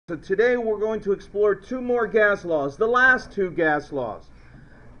So today we're going to explore two more gas laws, the last two gas laws.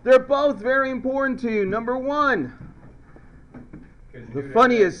 They're both very important to you. Number one, the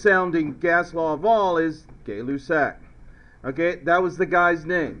funniest sounding gas law of all is Gay-Lussac. Okay, that was the guy's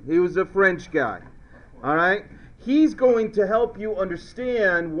name. He was a French guy. All right? He's going to help you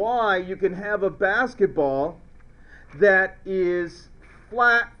understand why you can have a basketball that is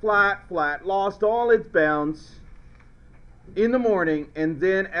flat, lost all its bounce in the morning, and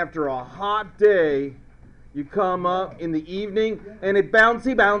then after a hot day, you come up in the evening, and it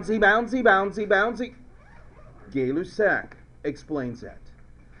bouncy. Gay-Lussac explains that.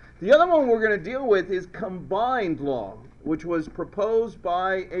 The other one we're going to deal with is combined law, which was proposed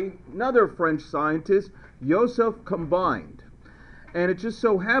by another French scientist, Joseph Combined. And it just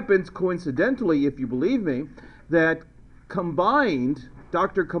so happens, coincidentally, if you believe me, that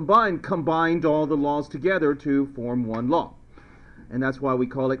Dr. Combined combined all the laws together to form one law. And that's why we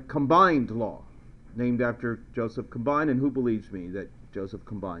call it combined law, named after Joseph Combined. And who believes me that Joseph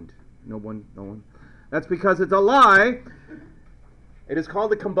Combined? No one? No one? That's because it's a lie. It is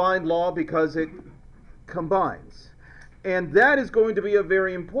called the combined law because it combines. And that is going to be a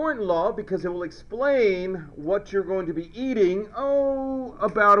very important law because it will explain what you're going to be eating,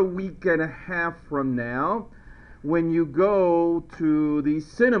 about a week and a half from now, when you go to the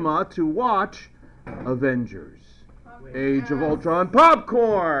cinema to watch Avengers, Age of Ultron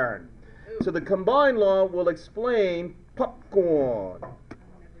popcorn. So the combined law will explain popcorn.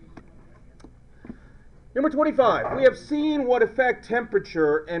 Number 25, we have seen what effect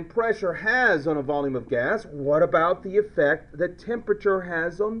temperature and pressure has on a volume of gas. What about the effect that temperature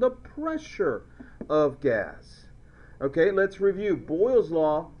has on the pressure of gas? Okay, let's review. Boyle's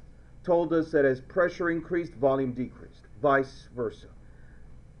law told us that as pressure increased, volume decreased, vice versa.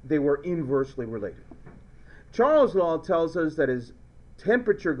 They were inversely related. Charles' law tells us that as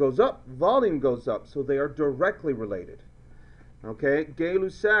temperature goes up, volume goes up, so they are directly related. Okay,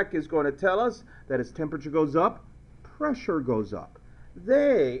 Gay-Lussac is going to tell us that as temperature goes up, pressure goes up.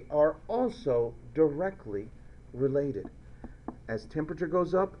 They are also directly related. As temperature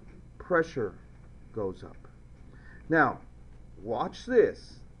goes up, pressure goes up. Now, watch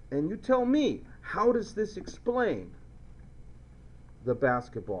this, and you tell me, how does this explain the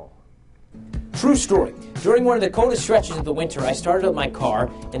basketball? True story. During one of the coldest stretches of the winter, I started up my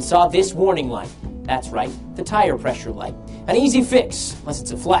car and saw this warning light. That's right, the tire pressure light. An easy fix, unless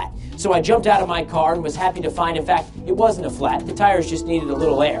it's a flat. So I jumped out of my car and was happy to find, in fact, it wasn't a flat. The tires just needed a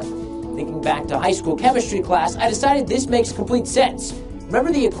little air. Thinking back to high school chemistry class, I decided this makes complete sense.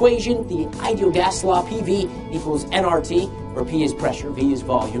 Remember the equation, the ideal gas law, PV equals nRT, where P is pressure, V is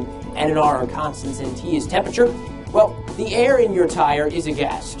volume, N and R are constants, and T is temperature? Well, the air in your tire is a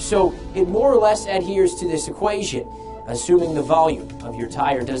gas, so it more or less adheres to this equation. Assuming the volume of your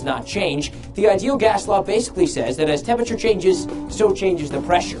tire does not change, the ideal gas law basically says that as temperature changes, so changes the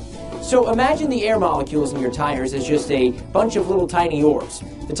pressure. So imagine the air molecules in your tires as just a bunch of little tiny orbs.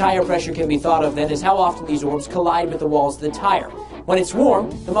 The tire pressure can be thought of then as how often these orbs collide with the walls of the tire. When it's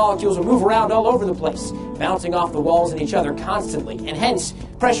warm, the molecules will move around all over the place, bouncing off the walls and each other constantly, and hence,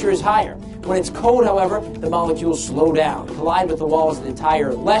 pressure is higher. When it's cold, however, the molecules slow down, collide with the walls of the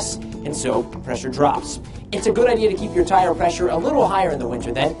tire less, and so pressure drops. It's a good idea to keep your tire pressure a little higher in the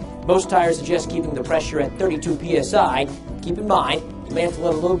winter then. Most tires suggest keeping the pressure at 32 psi. Keep in mind, you may have to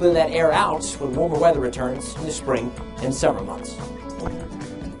let a little bit of that air out when warmer weather returns in the spring and summer months.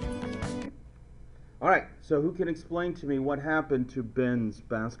 All right, so who can explain to me what happened to Ben's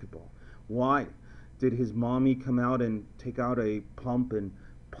basketball? Why did his mommy come out and take out a pump and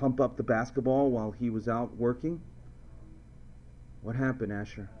pump up the basketball while he was out working? What happened,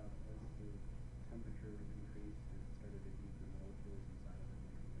 Asher?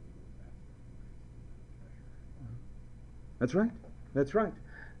 That's right. That's right.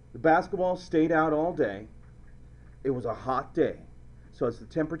 The basketball stayed out all day. It was a hot day. So as the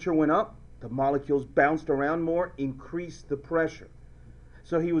temperature went up, the molecules bounced around more, increased the pressure.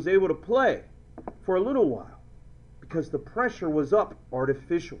 So he was able to play for a little while because the pressure was up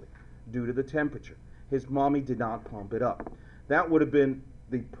artificially due to the temperature. His mommy did not pump it up. That would have been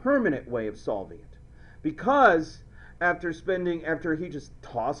the permanent way of solving it. Because after he just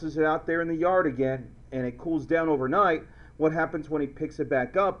tosses it out there in the yard again and it cools down overnight, what happens when he picks it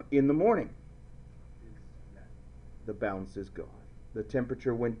back up in the morning? The bounce is gone. The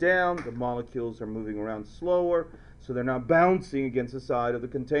temperature went down, the molecules are moving around slower, so they're not bouncing against the side of the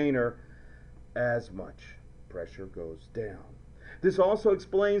container as much. Pressure goes down. This also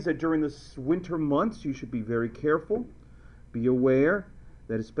explains that during the winter months you should be very careful. Be aware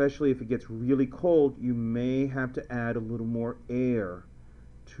that especially if it gets really cold, you may have to add a little more air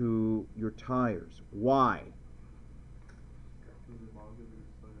to your tires. Why?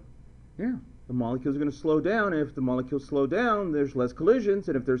 Yeah, the molecules are going to slow down, and if the molecules slow down, there's less collisions,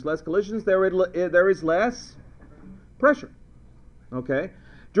 and if there's less collisions, there is less pressure. Okay?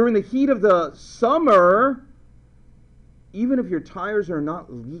 During the heat of the summer, even if your tires are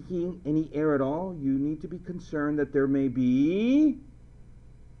not leaking any air at all, you need to be concerned that there may be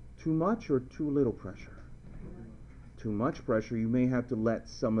too much or too little pressure. Too much pressure, you may have to let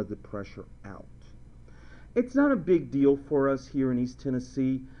some of the pressure out. It's not a big deal for us here in East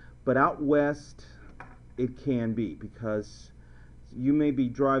Tennessee, but out west it can be, because you may be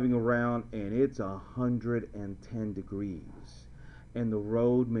driving around and it's 110 degrees, and the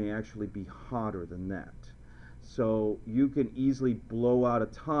road may actually be hotter than that. So you can easily blow out a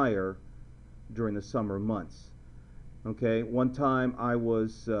tire during the summer months. Okay, one time I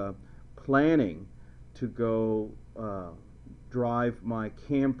was planning to go drive my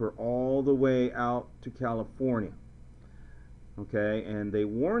camper all the way out to California. Okay, and they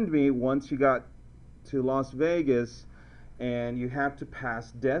warned me, once you got to Las Vegas and you have to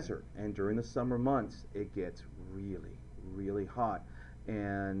pass desert, and during the summer months it gets really, really hot,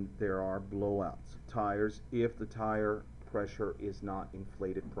 and there are blowouts of tires if the tire pressure is not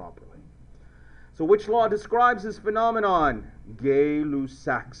inflated properly. So which law describes this phenomenon?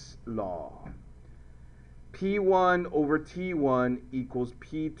 Gay-Lussac's law. P1 over T1 equals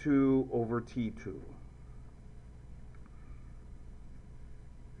P2 over T2.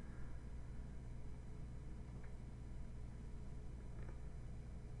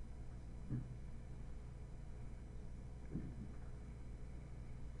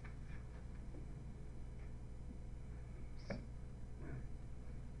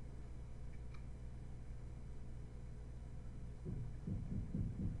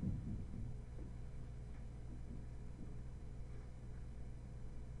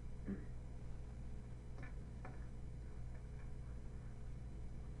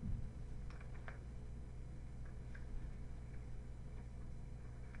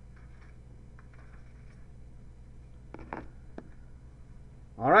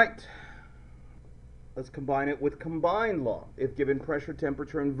 All right, let's combine it with combined law. If given pressure,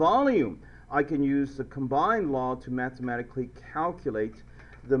 temperature, and volume, I can use the combined law to mathematically calculate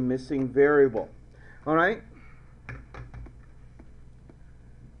the missing variable. All right?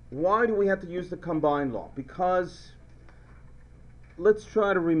 Why do we have to use the combined law? Because let's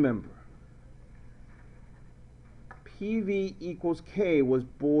try to remember. PV equals K was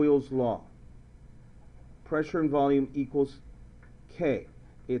Boyle's law. Pressure and volume equals K.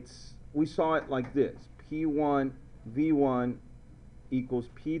 We saw it like this. P1 V1 equals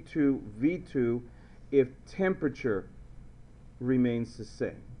P2 V2 if temperature remains the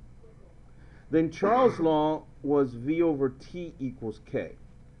same. Then Charles' law was V over T equals K.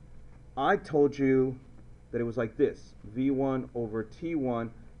 I told you that it was like this. V1 over T1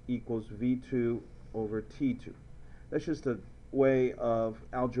 equals V2 over T2. That's just a way of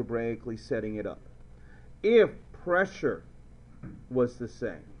algebraically setting it up. If pressure was the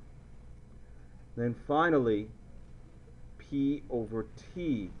same, then finally P over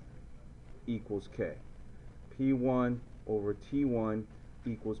T equals K. P1 over T1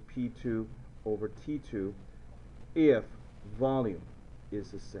 equals P2 over T2 if volume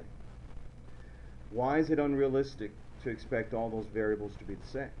is the same. Why is it unrealistic to expect all those variables to be the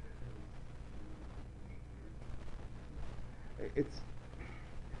same?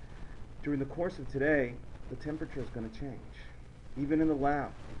 During the course of today, the temperature is going to change. Even in the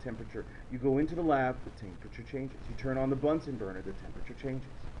lab, the temperature. You go into the lab, the temperature changes. You turn on the Bunsen burner, the temperature changes.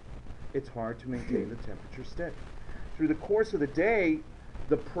 It's hard to maintain the temperature steady. Through the course of the day,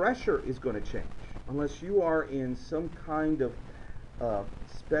 the pressure is going to change. Unless you are in some kind of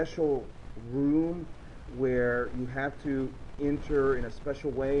special room where you have to enter in a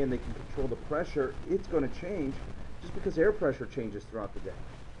special way and they can control the pressure, it's going to change just because air pressure changes throughout the day.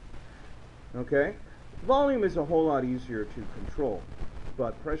 Okay? Volume is a whole lot easier to control,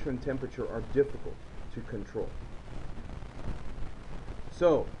 but pressure and temperature are difficult to control.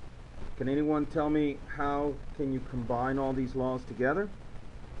 So, can anyone tell me how can you combine all these laws together?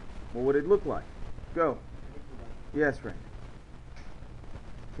 What would it look like? Go. Yes, Frank.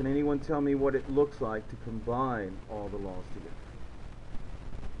 Can anyone tell me what it looks like to combine all the laws together?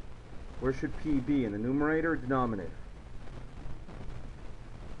 Where should P be, in the numerator or denominator?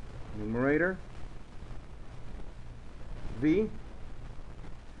 Numerator. V.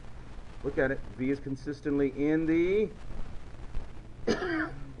 Look at it. V is consistently in the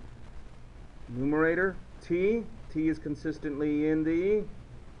numerator. T. T is consistently in the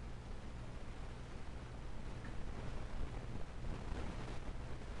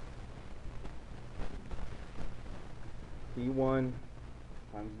P1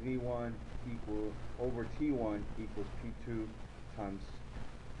 times V1 equals over T1 equals P2 times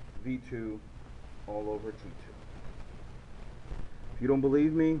V2 all over T2. If you don't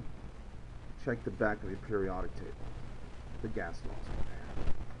believe me, check the back of your periodic table. The gas laws are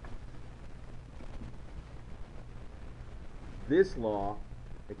there. This law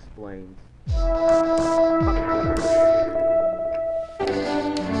explains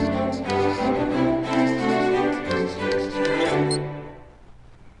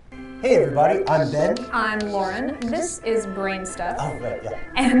Hey everybody, I'm Ben. I'm Lauren. This is Brain Stuff. Oh, right, yeah.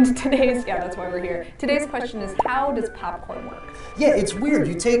 And that's why we're here. Today's question is, how does popcorn work? Yeah, it's weird.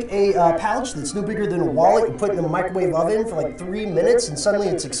 You take a pouch that's no bigger than a wallet, you put it in a microwave oven for like 3 minutes, and suddenly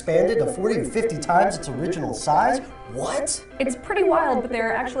it's expanded to 40 or 50 times its original size? What? It's pretty wild, but there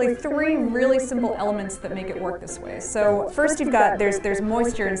are actually 3 really simple elements that make it work this way. So first you've got, there's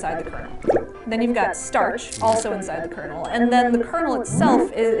moisture inside the kernel. Then you've got starch, also inside the kernel. And then the kernel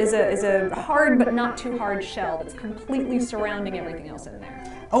itself is a hard but not too hard shell that's completely surrounding everything else in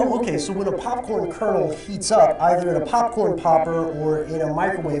there. Oh, okay, so when a popcorn kernel heats up, either in a popcorn popper or in a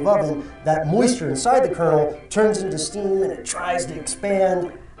microwave oven, that moisture inside the kernel turns into steam and it tries to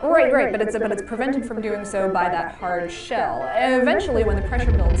expand. Right, but it's prevented from doing so by that hard shell. Eventually, when the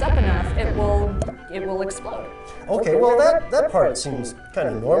pressure builds up enough, it will explode. Okay, well that part seems kind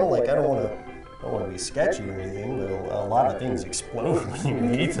of normal. Like I don't want to be sketchy or anything, but a lot of things explode when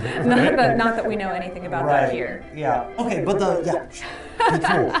you eat them. Not that we know anything about that here. Yeah. Okay, but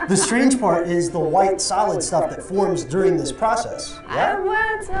cool. The strange part is the white solid stuff that forms during this process. Yeah.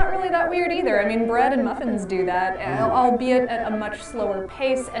 Well, it's not really that weird either. I mean, bread and muffins do that, albeit at a much slower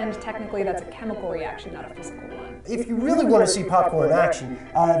pace, and technically that's a chemical reaction, not a physical one. If you really want to see popcorn in action,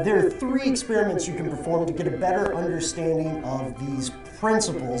 there are 3 experiments you can perform to get a better understanding of these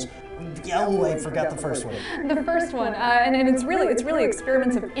principles. Oh, I forgot the first one. The first one, and it's really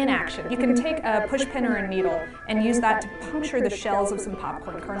experiments of inaction. You can take a push pin or a needle and use that to puncture the shells of some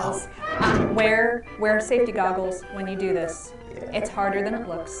popcorn kernels. Wear safety goggles when you do this. It's harder than it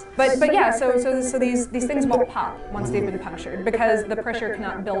looks. But yeah, so these things won't pop once they've been punctured because the pressure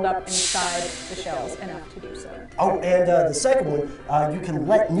cannot build up inside the shells enough to do so. Oh, and the second one, you can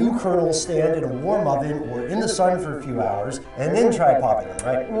let new kernels stand in a warm oven or in the sun for a few hours and then try popping them,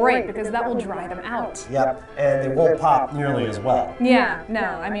 right? Right, because that will dry them out. Yep, and they won't pop nearly as well. Yeah, no,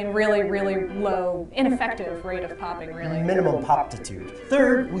 I mean really low, ineffective rate of popping, really. Minimum poptitude.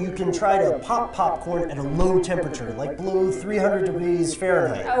 Third, you can try to pop popcorn at a low temperature, like below 300 degrees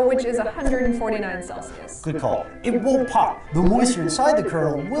Fahrenheit. Oh, which is 149 Celsius. Good call. It won't pop. The moisture inside the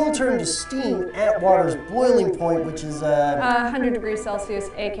kernel will turn to steam at water's boiling point, which is 100 degrees Celsius,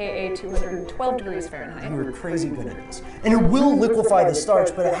 aka 212 degrees Fahrenheit. You were crazy good at this. And it will liquefy the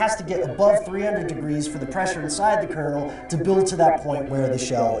starch, but it has to get above 300 degrees for the pressure inside the kernel to build to that point where the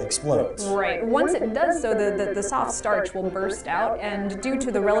shell explodes. Right. Once it does so, the soft starch will burst out, and due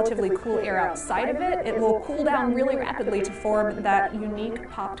to the relatively cool air outside of it, it will cool down really rapidly to form that unique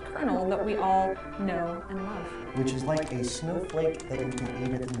popped kernel that we all know and love. Which is like a snowflake that you can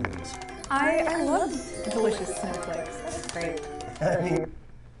eat at the movies. I love delicious snowflakes. That's great. I mean...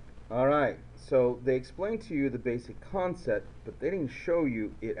 All right, so they explained to you the basic concept, but they didn't show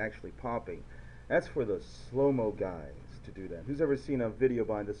you it actually popping. That's for the slow-mo guys to do that. Who's ever seen a video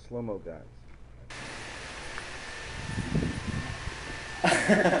by the slow-mo guys?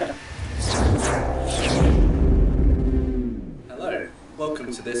 Hello,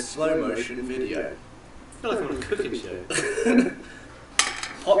 welcome to this slow-motion video. I feel like I'm on a cooking show.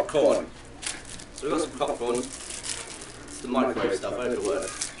 Popcorn. So we've got some popcorn. It's the microwave stuff, I hope it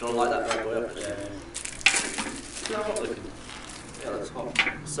works. Do you want to light that bad boy up? Yeah. It's not hot looking. Yeah, that's hot.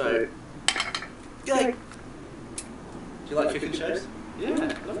 So, go! Do you like cooking shows? Yeah, I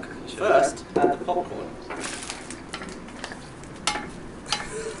love cooking shows. First, add the popcorn.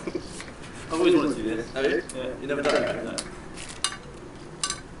 I've always wanted to do this. Have you? Yeah. You've never done it? No.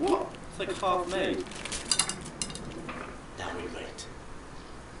 What? It's like half made. Now we wait.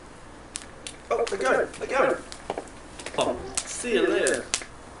 Oh, they're going. They're going. Oh, see you later.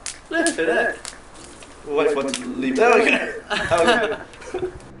 Lift it up. We'll wait for one to leave. There we go.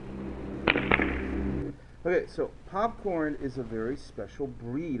 Okay, so popcorn is a very special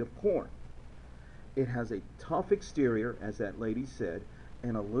breed of corn. It has a tough exterior, as that lady said,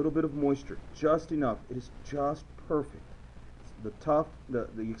 and a little bit of moisture, just enough. It is just perfect.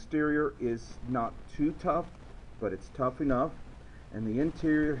 The exterior is not too tough, but it's tough enough, and the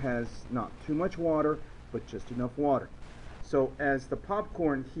interior has not too much water, but just enough water. So as the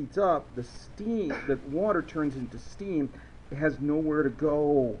popcorn heats up, the water turns into steam. It has nowhere to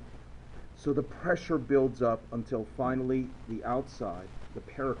go. So the pressure builds up until finally the outside, the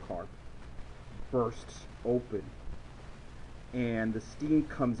pericarp, bursts open. And the steam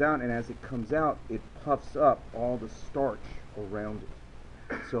comes out, and as it comes out, it puffs up all the starch around it.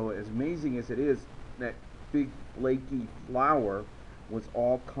 So as amazing as it is, that big flaky flour was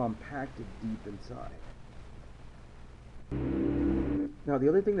all compacted deep inside. Now the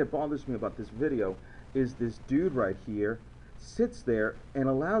other thing that bothers me about this video is this dude right here sits there and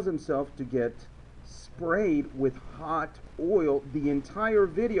allows himself to get sprayed with hot oil the entire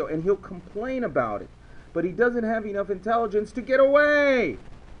video, and he'll complain about it, but he doesn't have enough intelligence to get away.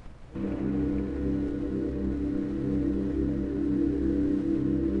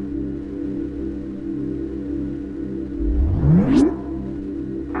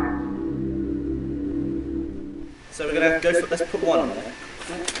 So we're going to go for, let's put one on there.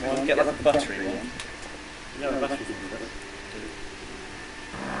 We'll get like a buttery one. Yeah, buttery can do that.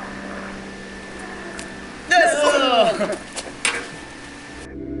 Yes! Oh!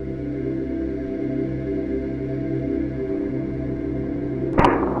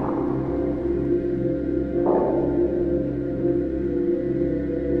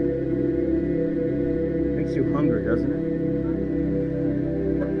 Makes you hungry, doesn't it?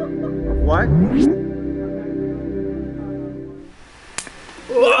 What?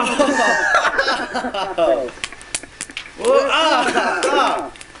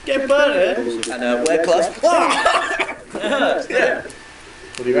 Get burned! And wear gloves. Yeah.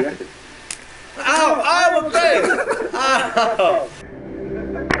 What do you reckon? Ow! Ow! My face! Ow!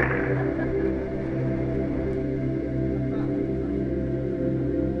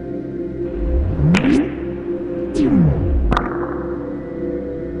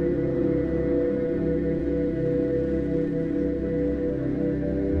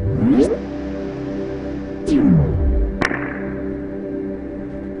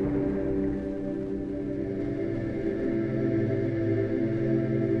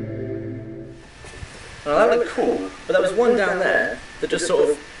 Now that looked cool, but there was one down there that just sort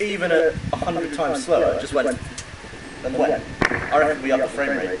of, even at 100 times slower, just went and went. I reckon we up the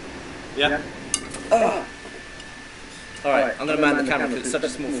frame rate. Yeah. Alright, I'm going to man the camera because it's such a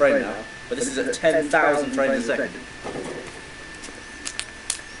small frame now, but this is at 10,000 frames a second.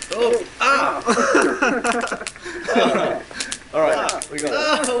 Oh! Ah! Alright, we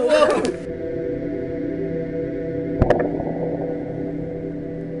got it. Whoa!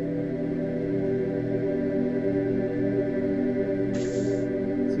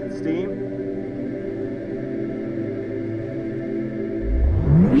 Steam.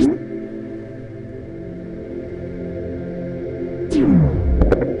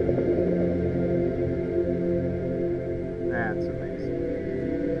 That's amazing.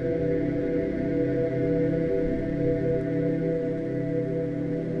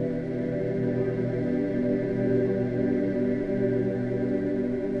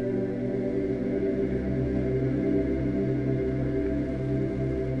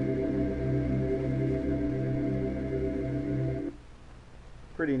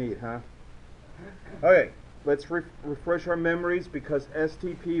 Pretty neat, huh? Okay, let's refresh our memories because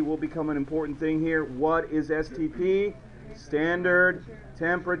STP will become an important thing here. What is STP? Standard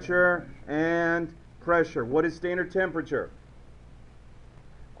temperature and pressure. What is standard temperature?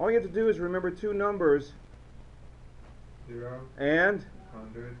 All you have to do is remember two numbers. 0 and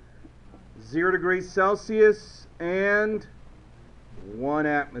 100. 0 degrees Celsius and 1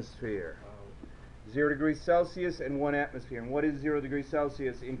 atmosphere. 0 degrees Celsius and 1 atmosphere. And what is 0 degrees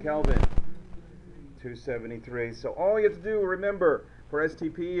Celsius in Kelvin? 273. So all you have to do, remember, for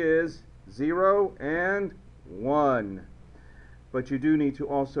STP is 0 and 1. But you do need to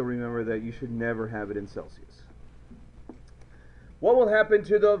also remember that you should never have it in Celsius. What will happen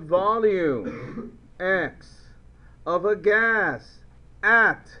to the volume X of a gas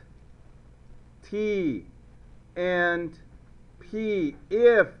at T and P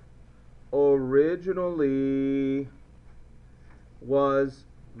if originally was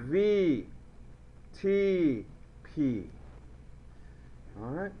VTP? All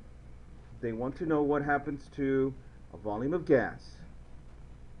right. They want to know what happens to a volume of gas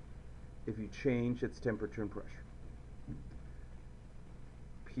if you change its temperature and pressure.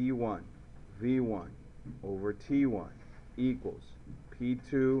 P1 V1 over T1 equals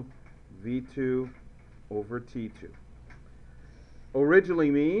P2 V2 over T2. Originally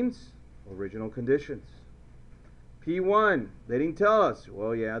means original conditions. P1, they didn't tell us.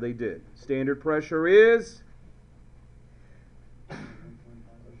 Well, yeah, they did. Standard pressure is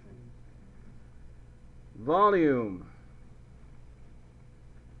volume.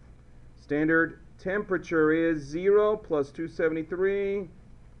 Standard temperature is 0 plus 273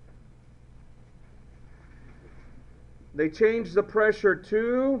 They changed the pressure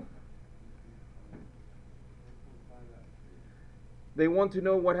to. They want to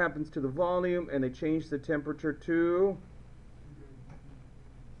know what happens to the volume, and they changed the temperature to.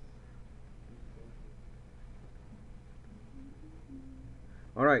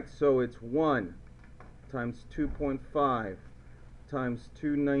 All right, so it's 1 times 2.5 times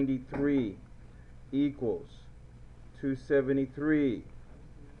 293 equals 273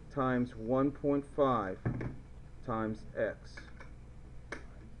 times 1.5 times x.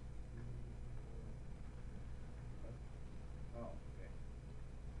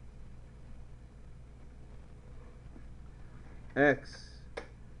 X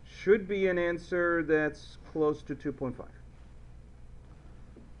should be an answer that's close to 2.5.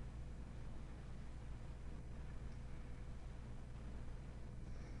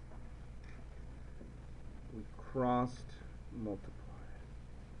 We crossed multiply.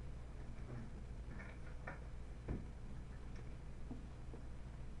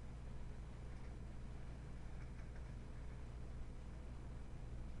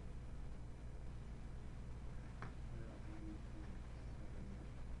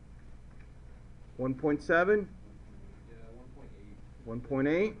 Yeah, 1.7?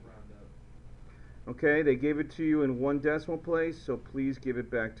 1.8? Okay, they gave it to you in 1 decimal place, so please give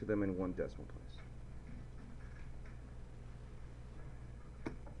it back to them in 1 decimal place.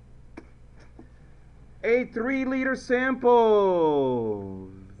 A 3-liter sample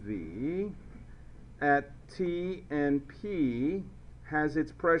V at T and P has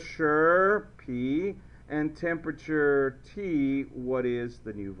its pressure P and temperature T. What is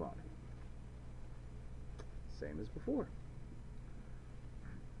the new volume? Same as before.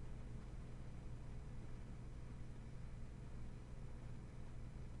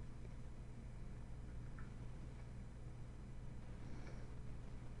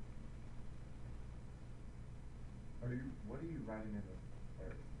 What are you writing in the,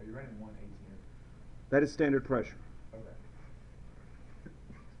 are you writing 118? That is standard pressure. Okay.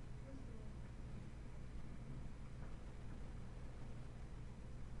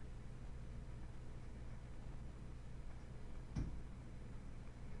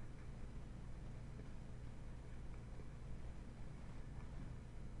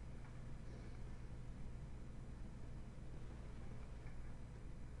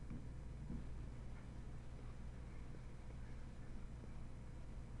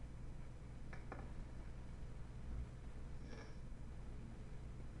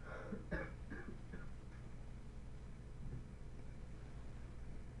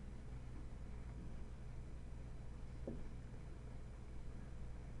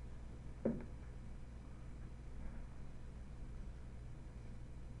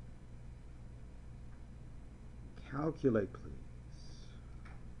 Calculate, please.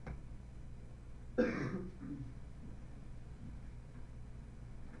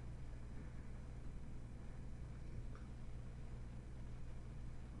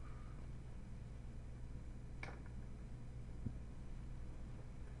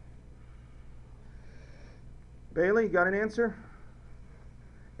 Bailey, you got an answer?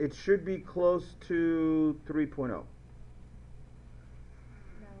 It should be close to 3.0. No, not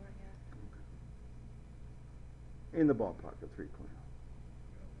yet. In the ballpark of 3.0.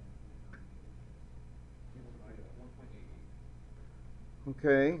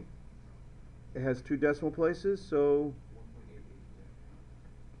 Okay. It has 2 decimal places, so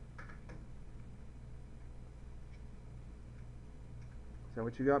is that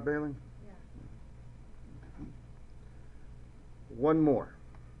what you got, Bailey? Yeah. One more.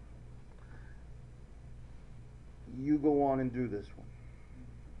 You go on and do this one.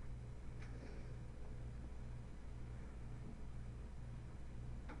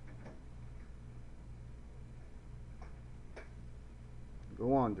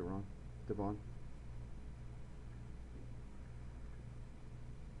 Go on, Devon.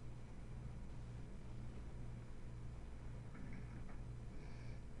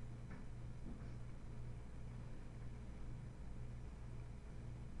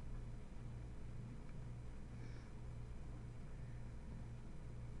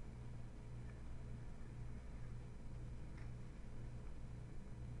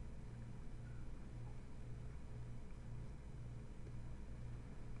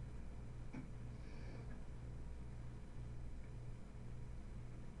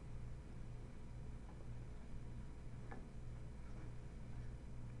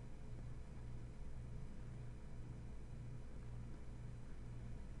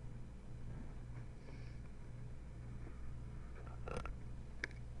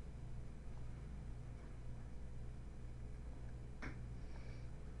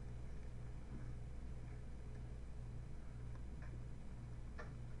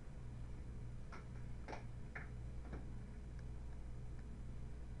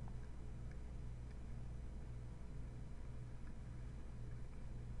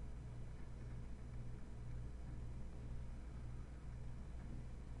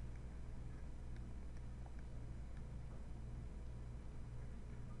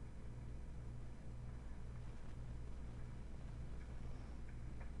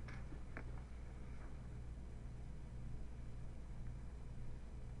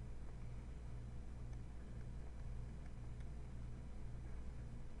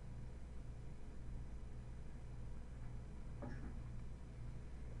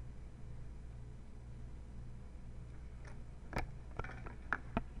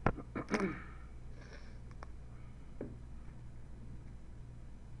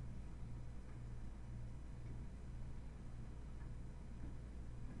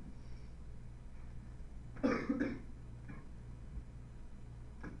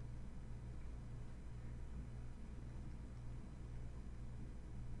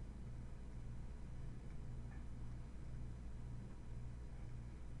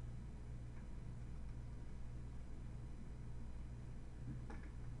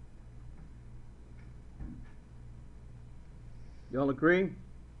 Y'all agree?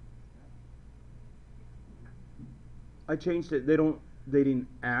 I changed it. They didn't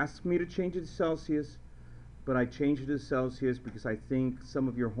ask me to change it to Celsius, but I changed it to Celsius because I think some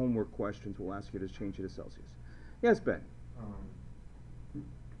of your homework questions will ask you to change it to Celsius. Yes, Ben.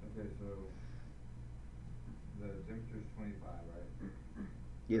 Okay, so the temperature's 25, right?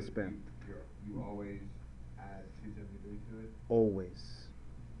 Yes, So Ben. You always add 273 to it? Always.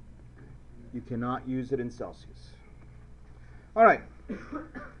 You cannot use it in Celsius. All right.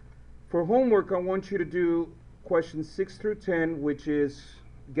 For homework, I want you to do questions 6 through 10, which is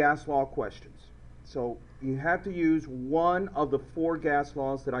gas law questions. So you have to use one of the 4 gas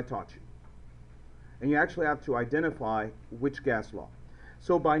laws that I taught you. And you actually have to identify which gas law.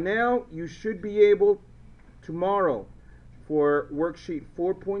 So by now, you should be able, tomorrow, for worksheet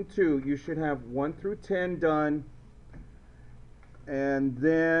 4.2, you should have 1 through 10 done, and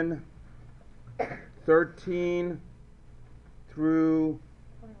then 13 through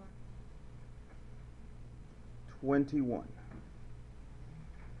 21.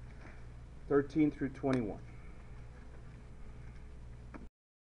 13 through 21.